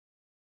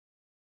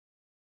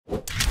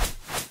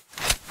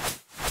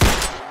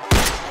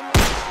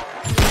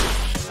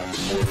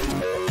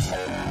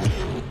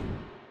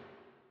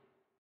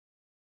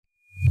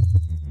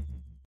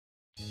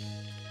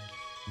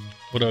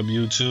What up,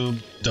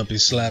 YouTube? Duppy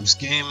Slaps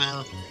Gaming.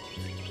 I'm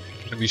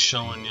gonna be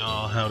showing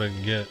y'all how to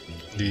get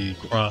the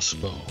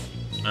crossbow.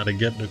 Now, to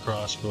get the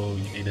crossbow,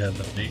 you need to have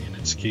the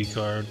maintenance key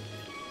card.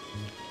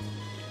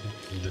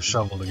 You need the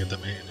shovel to get the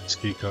maintenance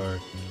key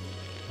card.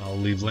 I'll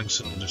leave links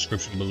in the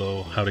description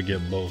below how to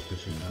get both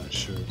if you're not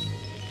sure.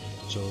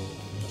 So,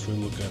 if we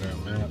look at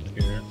our map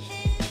here,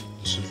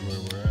 this is where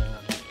we're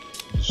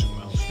at. Zoom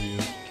out for you.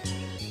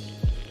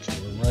 So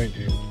we're right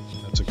here.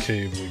 That's a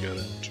cave we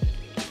gotta enter.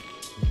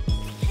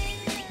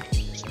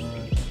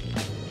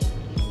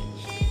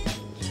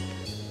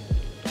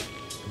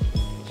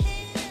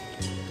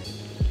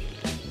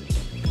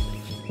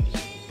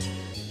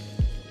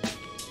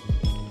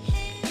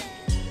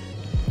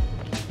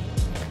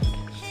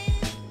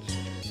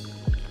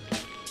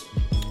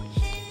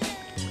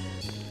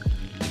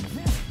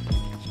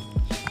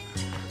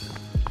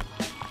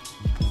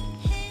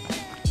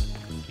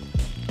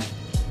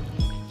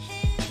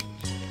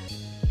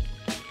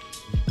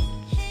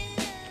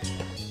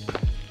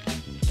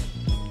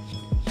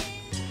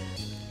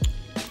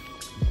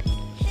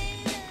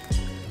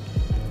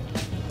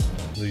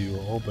 You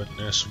will open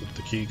this with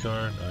the key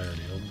card. I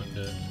already opened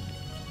it.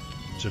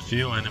 There's a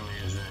few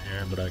enemies in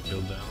here, but I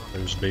killed them.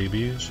 There's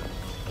babies,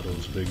 are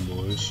those big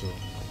boys, so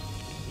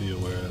be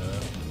aware of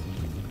that.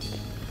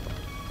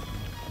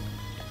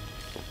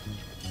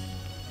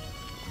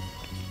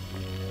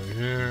 Right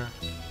here.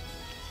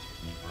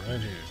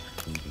 Right here.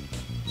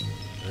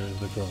 There's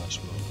the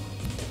crossbow.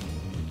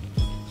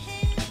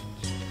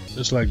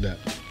 Just like that.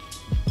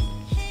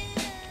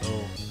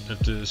 So, if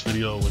this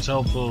video was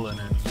helpful in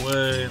any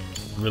way,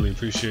 really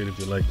appreciate it if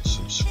you like and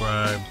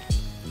subscribe.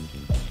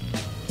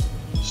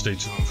 Stay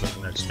tuned for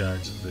the next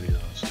guides and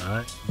videos.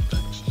 Alright?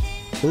 Thanks.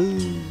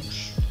 Boosh.